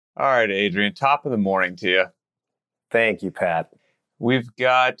All right, Adrian, top of the morning to you. Thank you, Pat. We've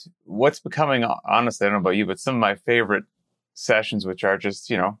got what's becoming, honestly, I don't know about you, but some of my favorite sessions, which are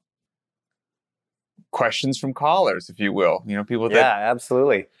just, questions from callers, if you will. People Yeah, that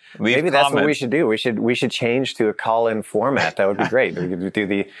absolutely. leave Maybe that's what we comments. should do. We should change to a call-in format. That would be great. We could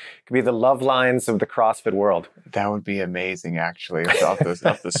be the love lines of the CrossFit world. That would be amazing, actually. I'll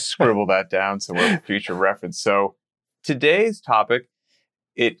have to scribble that down somewhere for future reference. So today's topic,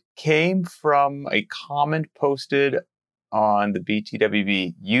 it came from a comment posted on the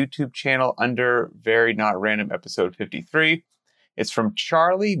BTWB YouTube channel under Very Not Random episode 53. It's from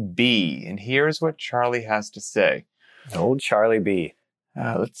Charlie B. And here's what Charlie has to say. Old Charlie B.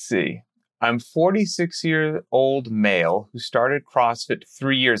 Let's see. I'm 46-year-old male who started CrossFit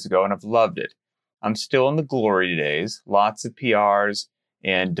 3 years ago and I've loved it. I'm still in the glory days, lots of PRs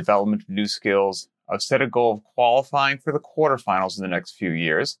and development of new skills. I've set a goal of qualifying for the quarterfinals in the next few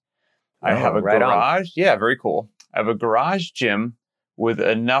years. I have a right on. garage. Yeah, very cool. I have a garage gym with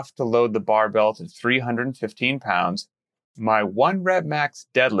enough to load the barbell to 315 pounds. My 1 rep max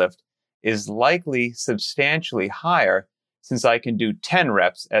deadlift is likely substantially higher since I can do 10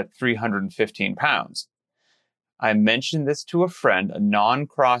 reps at 315 pounds. I mentioned this to a friend, a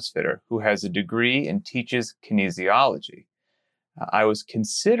non-CrossFitter who has a degree and teaches kinesiology. I was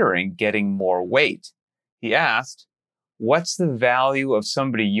considering getting more weight. He asked, what's the value of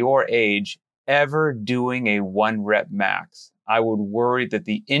somebody your age ever doing a 1 rep max? I would worry that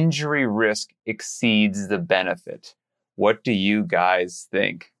the injury risk exceeds the benefit. What do you guys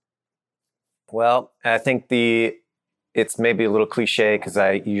think? Well, I think it's maybe a little cliche because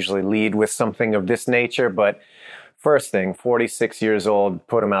I usually lead with something of this nature, but first thing, 46 years old,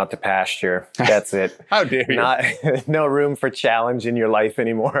 put him out to pasture. That's it. How dare you? No room for challenge in your life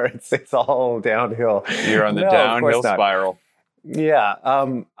anymore. It's all downhill. You're on the downhill spiral. Yeah.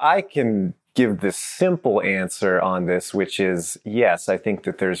 I can give the simple answer on this, which is yes, I think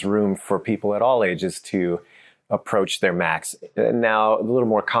that there's room for people at all ages to approach their max. Now, a little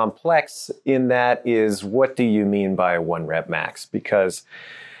more complex in that is, what do you mean by a 1 rep max? Because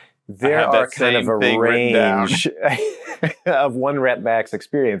there are kind of a range of 1 rep max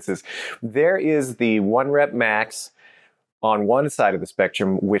experiences. There is the 1 rep max on one side of the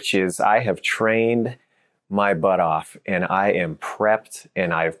spectrum, which is I have trained my butt off and I am prepped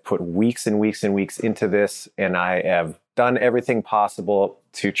and I've put weeks and weeks and weeks into this and I have done everything possible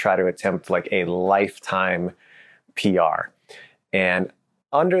to try to attempt like a lifetime PR. And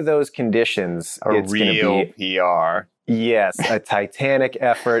under those conditions, it's going to be PR. Yes, a titanic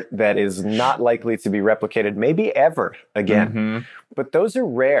effort that is not likely to be replicated, maybe ever again. Mm-hmm. But those are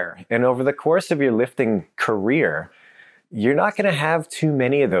rare. And over the course of your lifting career, you're not going to have too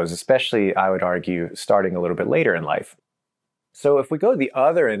many of those, especially, I would argue, starting a little bit later in life. So if we go to the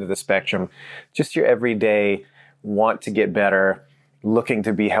other end of the spectrum, just your everyday want to get better, looking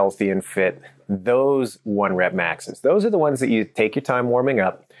to be healthy and fit, those 1 rep maxes, those are the ones that you take your time warming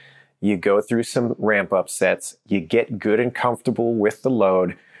up. You go through some ramp up sets, you get good and comfortable with the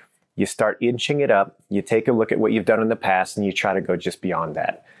load, you start inching it up, you take a look at what you've done in the past and you try to go just beyond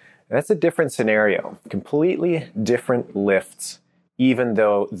that. That's a different scenario, completely different lifts, even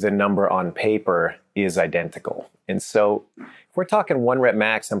though the number on paper is identical. And so if we're talking 1 rep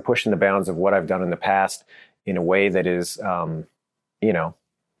max, I'm pushing the bounds of what I've done in the past in a way that is,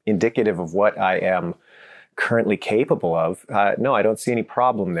 indicative of what I am currently capable of. No, I don't see any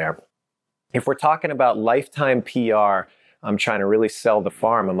problem there. If we're talking about lifetime PR, I'm trying to really sell the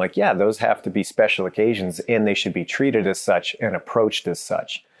farm. I'm like, yeah, those have to be special occasions and they should be treated as such and approached as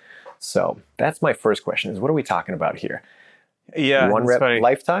such. So that's my first question is, what are we talking about here? Yeah. 1 rep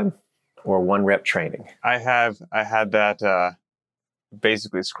lifetime or 1 rep training? I had that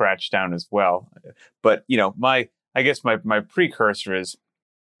basically scratched down as well. But, I guess my precursor is,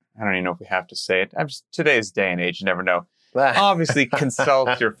 I don't even know if we have to say it. Today's day and age, you never know. Obviously,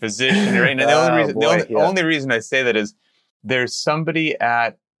 consult your physician. Right? And the only reason I say that is there's somebody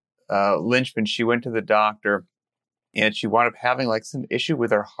at Lynchman. She went to the doctor and she wound up having like some issue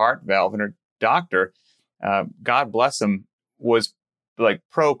with her heart valve. And her doctor, God bless him, was like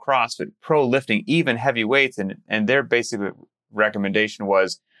pro CrossFit, pro lifting, even heavy weights. And their basic recommendation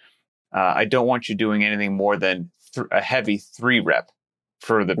was, I don't want you doing anything more than a heavy 3 rep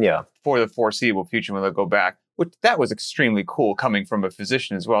for the foreseeable future when they'll go back. Which that was extremely cool coming from a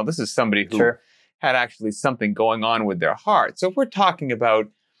physician as well. This is somebody who had actually something going on with their heart. So if we're talking about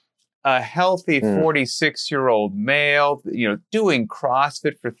a healthy 46-year-old male, doing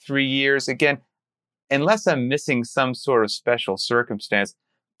CrossFit for 3 years, again, unless I'm missing some sort of special circumstance,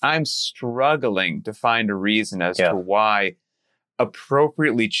 I'm struggling to find a reason as to why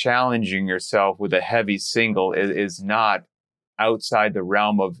appropriately challenging yourself with a heavy single is not outside the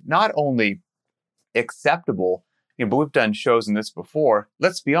realm of not only acceptable, but we've done shows in this before.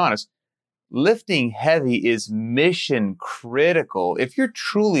 Let's be honest. Lifting heavy is mission critical. If you're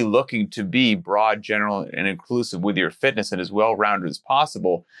truly looking to be broad, general, and inclusive with your fitness and as well-rounded as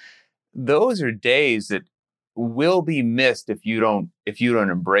possible, those are days that will be missed if you don't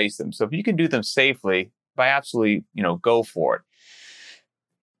embrace them. So if you can do them safely, by absolutely, go for it.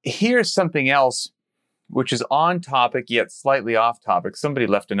 Here's something else which is on topic yet slightly off topic. Somebody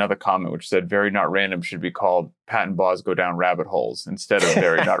left another comment which said "Very Not Random" should be called "Pat and Boz Go Down Rabbit Holes" instead of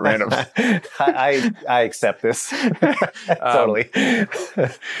 "Very Not Random." I accept this totally,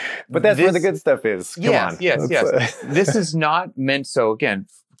 but that's where the good stuff is. Come on. Yes. This is not meant. So again,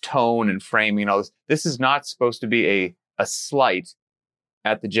 tone and framing and all this. This is not supposed to be a slight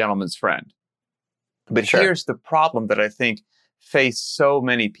at the gentleman's friend. But here's the problem that I think face so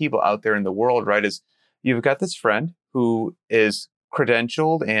many people out there in the world. Right? Is you've got this friend who is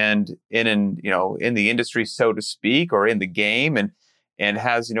credentialed and in the industry, so to speak, or in the game, and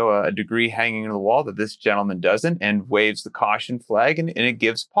has, a degree hanging on the wall that this gentleman doesn't, and waves the caution flag, and it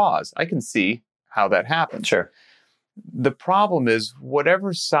gives pause. I can see how that happens. Sure. The problem is,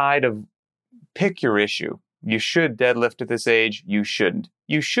 whatever side of, pick your issue. You should deadlift at this age. You shouldn't.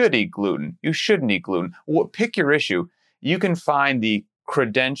 You should eat gluten. You shouldn't eat gluten. Pick your issue. You can find the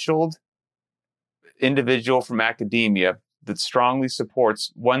credentialed individual from academia that strongly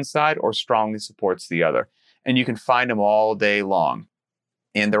supports one side or strongly supports the other. And you can find them all day long.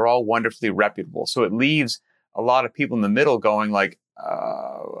 And they're all wonderfully reputable. So it leaves a lot of people in the middle going like,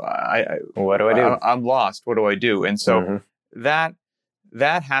 what do I do? I'm lost. What do I do? And so that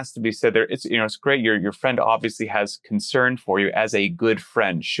has to be said there. It's great. Your friend obviously has concern for you, as a good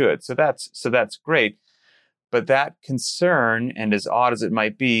friend should. So that's great. But that concern, and as odd as it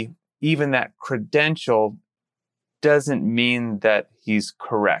might be, even that credential doesn't mean that he's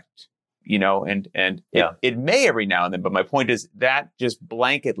correct, it may every now and then. But my point is that just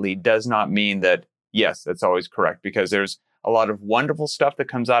blanketly does not mean that, yes, that's always correct, because there's a lot of wonderful stuff that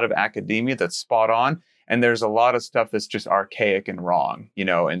comes out of academia that's spot on. And there's a lot of stuff that's just archaic and wrong,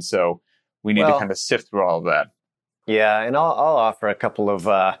 and so we need to kind of sift through all of that. Yeah. And I'll offer a couple of,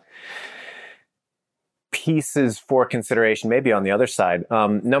 pieces for consideration, maybe on the other side.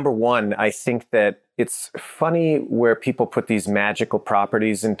 Number one, I think that it's funny where people put these magical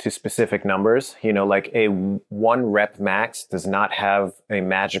properties into specific numbers. Like a 1 rep max does not have a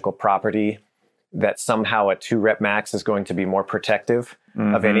magical property that somehow a 2 rep max is going to be more protective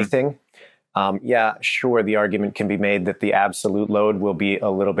of anything. Sure, the argument can be made that the absolute load will be a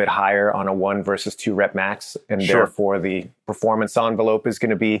little bit higher on a 1 versus 2 rep max, and therefore the performance envelope is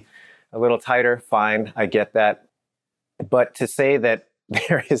going to be a little tighter. Fine, I get that. But to say that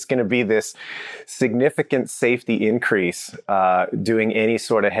there is going to be this significant safety increase doing any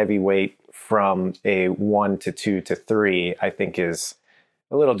sort of heavy weight from a 1 to 2 to 3, I think is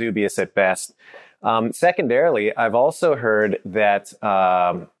a little dubious at best. Secondarily, I've also heard that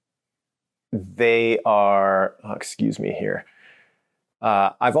they are,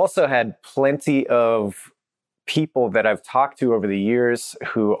 I've also had plenty of people that I've talked to over the years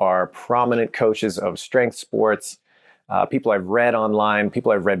who are prominent coaches of strength sports, people I've read online,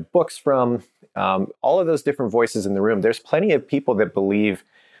 people I've read books from, all of those different voices in the room. There's plenty of people that believe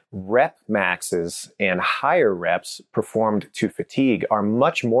rep maxes and higher reps performed to fatigue are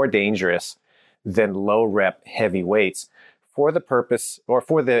much more dangerous than low rep heavy weights, for the purpose or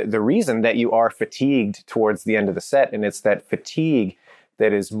for the reason that you are fatigued towards the end of the set. And it's that fatigue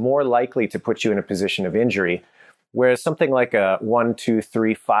that is more likely to put you in a position of injury. Whereas something like a 1, 2,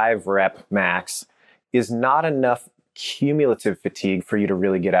 3, 5 rep max is not enough cumulative fatigue for you to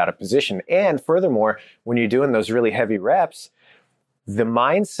really get out of position. And furthermore, when you're doing those really heavy reps, the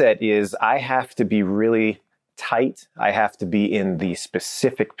mindset is I have to be really tight. I have to be in the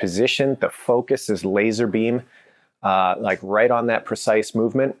specific position. The focus is laser beam, like right on that precise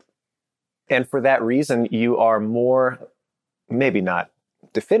movement. And for that reason, you are more, maybe not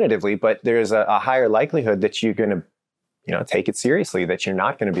definitively, but there's a higher likelihood that you're going to, take it seriously, that you're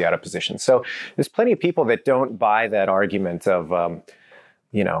not going to be out of position. So there's plenty of people that don't buy that argument of,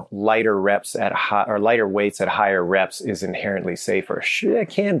 lighter reps at or lighter weights at higher reps is inherently safer. Sure, it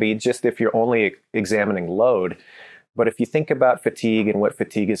can be, just if you're only examining load. But if you think about fatigue and what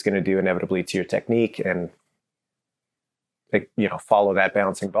fatigue is going to do inevitably to your technique and, follow that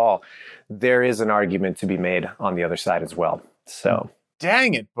bouncing ball, there is an argument to be made on the other side as well. So.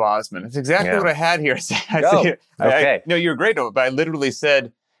 Dang it, Bosman. That's exactly what I had here. Okay. No, you're great, but I literally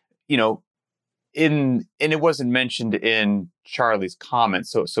said, and it wasn't mentioned in Charlie's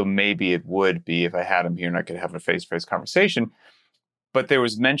comments, so maybe it would be if I had him here and I could have a face-to-face conversation. But there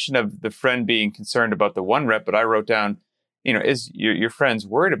was mention of the friend being concerned about the 1 rep, but I wrote down, is your friend's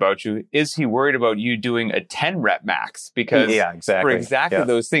worried about you? Is he worried about you doing a 10 rep max? Because for exactly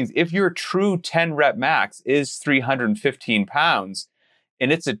those things, if your true 10 rep max is 315 pounds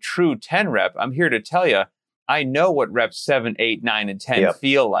and it's a true 10 rep, I'm here to tell you, I know what reps 7, 8, 9, and 10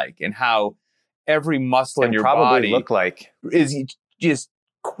 feel like, and how every muscle in your body look like is just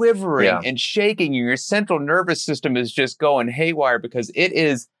quivering and shaking. Your central nervous system is just going haywire because it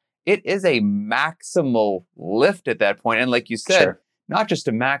is a maximal lift at that point. And like you said, not just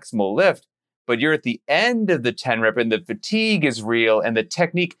a maximal lift, but you're at the end of the 10 rep and the fatigue is real and the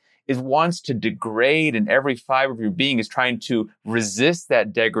technique wants to degrade, and every fiber of your being is trying to resist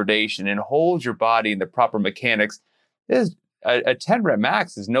that degradation and hold your body in the proper mechanics. A 10 rep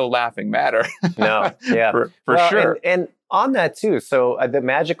max is no laughing matter. No, yeah. for sure. And on that too, so the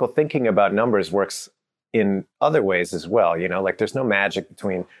magical thinking about numbers works in other ways as well. Like there's no magic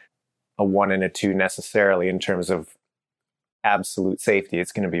between a 1 and a 2 necessarily in terms of absolute safety.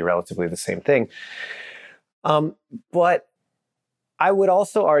 It's going to be relatively the same thing. But I would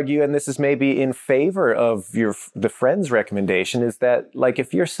also argue, and this is maybe in favor of the friend's recommendation, is that like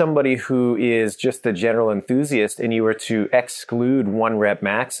if you're somebody who is just a general enthusiast and you were to exclude 1 rep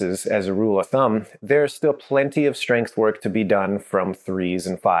maxes as a rule of thumb, there's still plenty of strength work to be done from 3s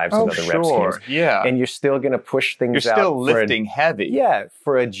and 5s and other rep schemes. Yeah. And you're still going to push things out. You're still lifting heavy. Yeah.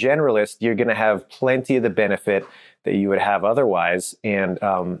 For a generalist, you're going to have plenty of the benefit that you would have otherwise. And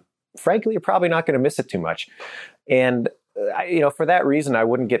frankly, you're probably not going to miss it too much. And for that reason, I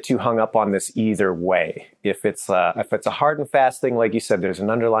wouldn't get too hung up on this either way. If it's a hard and fast thing, like you said, there's an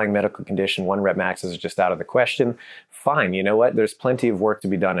underlying medical condition, 1 rep maxes are just out of the question. Fine, you know what? There's plenty of work to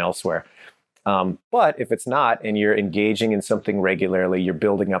be done elsewhere. But if it's not, and you're engaging in something regularly, you're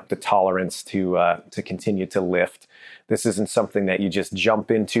building up the tolerance to continue to lift. This isn't something that you just jump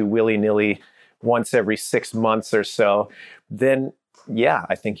into willy-nilly once every 6 months or so. Then, yeah,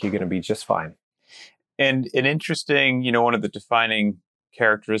 I think you're going to be just fine. And an interesting, one of the defining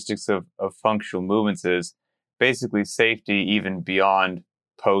characteristics of functional movements is basically safety even beyond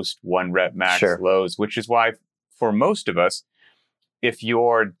post 1 rep max lows, which is why for most of us, if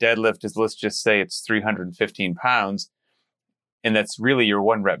your deadlift is, let's just say it's 315 pounds, and that's really your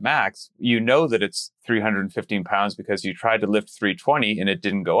 1 rep max, that it's 315 pounds because you tried to lift 320 and it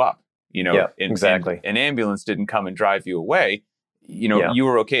didn't go up. Exactly. An ambulance didn't come and drive you away. You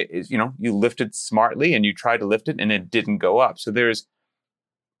were okay. You lifted smartly and you tried to lift it and it didn't go up. So there's,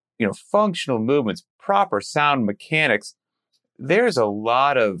 functional movements, proper sound mechanics. There's a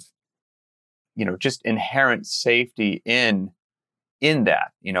lot of, just inherent safety in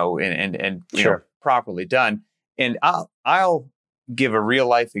that, and properly done. And I'll give a real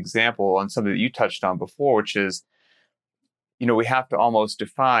life example on something that you touched on before, which is, we have to almost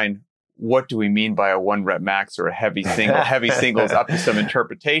define what do we mean by a 1 rep max or a heavy single. Heavy singles up to some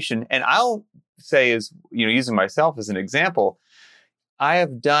interpretation. And I'll say is, using myself as an example, I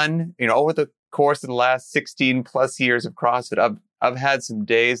have done, over the course of the last 16 plus years of CrossFit, I've had some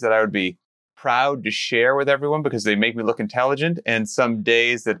days that I would be proud to share with everyone because they make me look intelligent, and some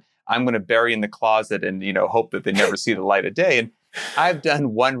days that I'm going to bury in the closet and, hope that they never see the light of day. And I've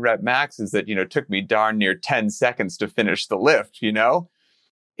done 1 rep maxes that, took me darn near 10 seconds to finish the lift,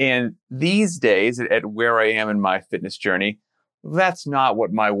 And these days, at where I am in my fitness journey, that's not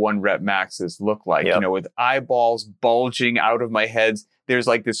what my 1 rep maxes look like. With eyeballs bulging out of my head, there's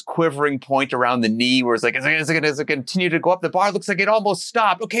like this quivering point around the knee where it's like, is it continue to go up? The bar looks like it almost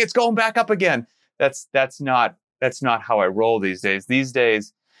stopped. Okay, it's going back up again. That's not how I roll these days. These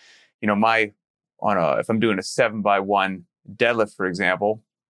days, if I'm doing a 7x1 deadlift, for example,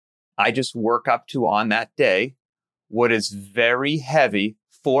 I just work up to, on that day, what is very heavy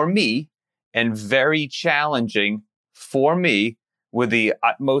for me and very challenging for me, with the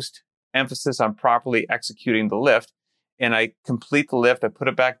utmost emphasis on properly executing the lift. And I complete the lift, I put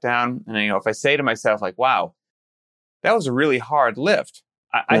it back down. And, if I say to myself, like, wow, that was a really hard lift.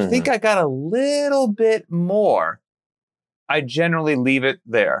 I think I got a little bit more. I generally leave it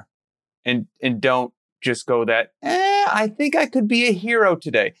there and don't just go that, I think I could be a hero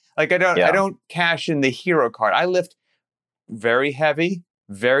today. Like I don't cash in the hero card. I lift very heavy,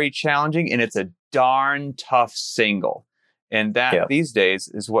 very challenging, and it's a darn tough single. And that these days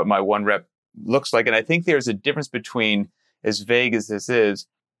is what my 1 rep looks like. And I think there's a difference between, as vague as this is,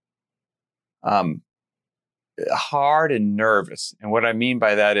 hard and nervous. And what I mean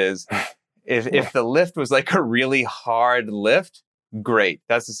by that is, if the lift was like a really hard lift, great.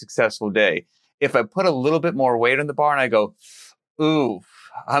 That's a successful day. if I put a little bit more weight on the bar and I go, ooh,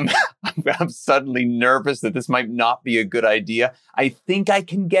 I'm I'm suddenly nervous that this might not be a good idea. I think I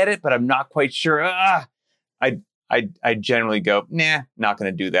can get it, but I'm not quite sure. I generally go, nah, not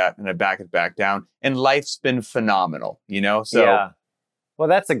going to do that. And I back it back down. And life's been phenomenal, So yeah. Well,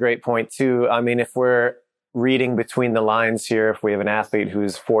 that's a great point too. I mean, if we're reading between the lines here, if we have an athlete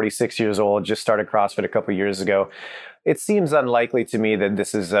who's 46 years old, just started CrossFit a couple of years ago, it seems unlikely to me that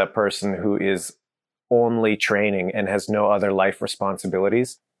this is a person who is only training and has no other life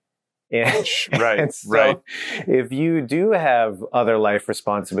responsibilities. And, right, and so right. If you do have other life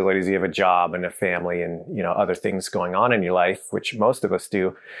responsibilities, you have a job and a family and, other things going on in your life, which most of us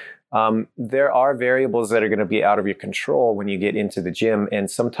do, there are variables that are going to be out of your control when you get into the gym. And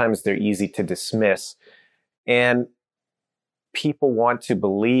sometimes they're easy to dismiss. And people want to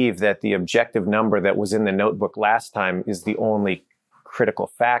believe that the objective number that was in the notebook last time is the only critical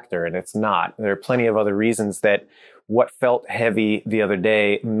factor, and it's not. There are plenty of other reasons that what felt heavy the other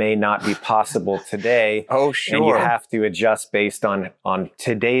day may not be possible today. Oh, sure. And you have to adjust based on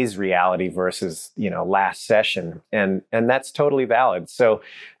today's reality versus, last session. And that's totally valid. So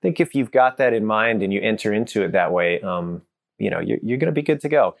I think if you've got that in mind and you enter into it that way, you're going to be good to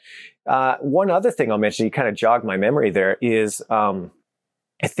go. One other thing I'll mention, you kind of jogged my memory there, is I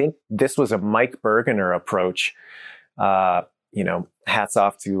think this was a Mike Bergener approach. Hats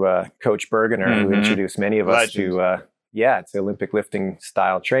off to Coach Bergener, who introduced many of us to Olympic lifting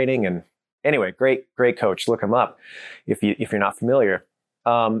style training. And anyway, great coach. Look him up if you're not familiar.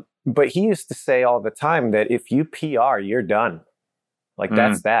 But he used to say all the time that if you PR, you're done. Like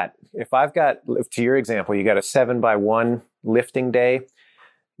that's that. If to your example, you got a 7x1 lifting day,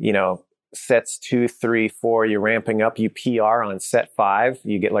 sets 2, 3, 4, you're ramping up, you PR on set 5,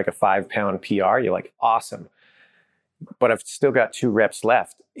 you get like a 5-pound PR. You're like, awesome. But I've still got 2 reps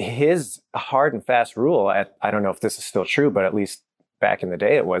left. His hard and fast rule, I don't know if this is still true, but at least back in the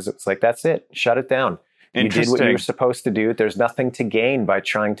day it's like, that's it. Shut it down. You did what you were supposed to do. There's nothing to gain by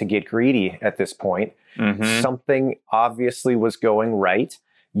trying to get greedy at this point. Something obviously was going right.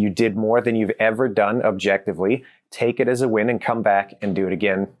 You did more than you've ever done objectively. Take it as a win and come back and do it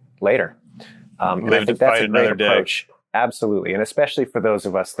again later. And I think that's a great approach. Absolutely. And especially for those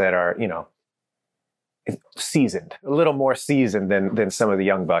of us that are, seasoned, a little more seasoned than some of the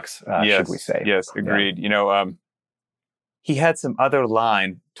young bucks, should we say. Yes, agreed. Yeah. He had some other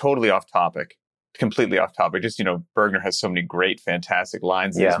line, totally off topic, completely off topic. Just, Bergener has so many great, fantastic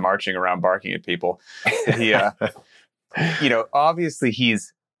lines. He's marching around barking at people. He, obviously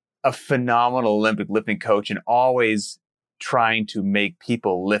he's a phenomenal Olympic lifting coach and always trying to make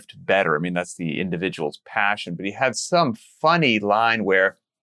people lift better. I mean, that's the individual's passion. But he had some funny line where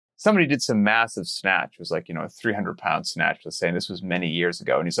somebody did some massive snatch. It was like, a 300-pound snatch, let's say, and this was many years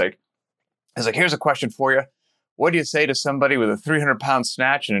ago. And he's like, here's a question for you. What do you say to somebody with a 300-pound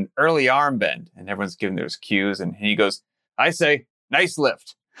snatch and an early arm bend? And everyone's giving their cues. And he goes, I say, nice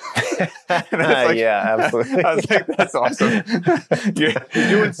lift. Yeah, absolutely. I was like, that's awesome. You're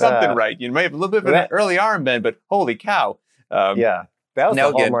doing something right. You may have a little bit of an early arm bend, but holy cow. That was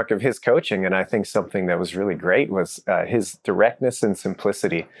the hallmark of his coaching. And I think something that was really great was his directness and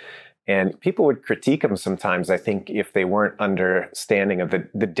simplicity. And people would critique him sometimes, I think, if they weren't understanding of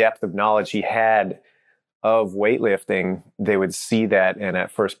the depth of knowledge he had of weightlifting. They would see that and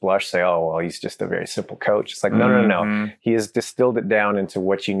at first blush say, oh, well, he's just a very simple coach. It's like, no. He has distilled it down into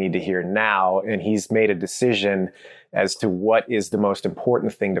what you need to hear now. And he's made a decision as to what is the most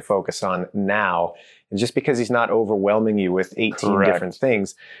important thing to focus on now. And just because he's not overwhelming you with 18 different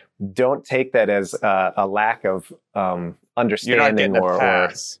things, don't take that as a lack of understanding. You're not getting a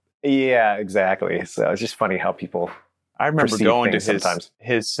pass. Yeah, exactly. So it's just funny how people I remember going to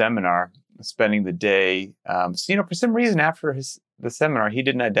his seminar, spending the day. For some reason after the seminar, he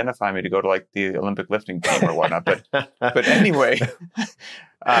didn't identify me to go to like the Olympic lifting team or whatnot. But anyway,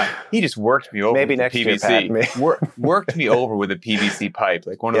 he just worked me over. Maybe with next the PVC. year, Pat, worked me over with a PVC pipe.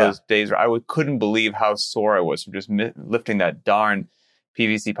 Like one of those days where I couldn't believe how sore I was from just lifting that darn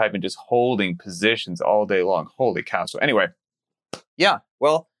PVC pipe and just holding positions all day long. Holy cow! So anyway,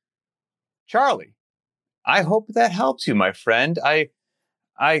 well, Charlie, I hope that helps you, my friend. I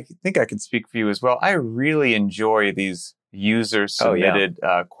think I can speak for you as well. I really enjoy these user-submitted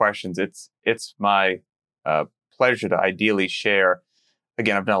questions. It's my pleasure to ideally share.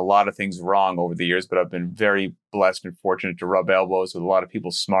 Again, I've done a lot of things wrong over the years, but I've been very blessed and fortunate to rub elbows with a lot of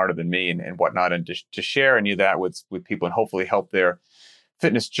people smarter than me and whatnot, and to share any of that with people and hopefully help their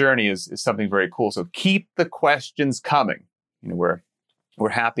fitness journey is something very cool. So keep the questions coming. We're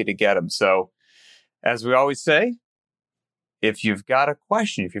happy to get them. So as we always say, If you've got a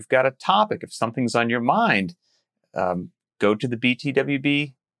question, if you've got a topic, if something's on your mind, go to the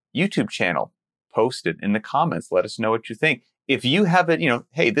BTWB YouTube channel, post it in the comments. Let us know what you think. If you have it,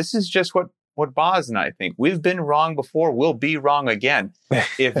 hey, this is just what Boz and I think. We've been wrong before. We'll be wrong again.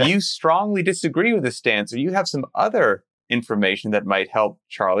 If you strongly disagree with this stance, or you have some other information that might help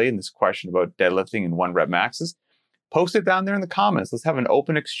Charlie in this question about deadlifting and 1 rep maxes, post it down there in the comments. Let's have an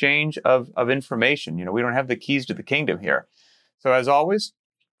open exchange of information. We don't have the keys to the kingdom here. So as always,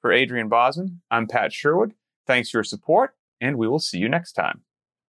 for Adrian Bosman, I'm Pat Sherwood. Thanks for your support, and we will see you next time.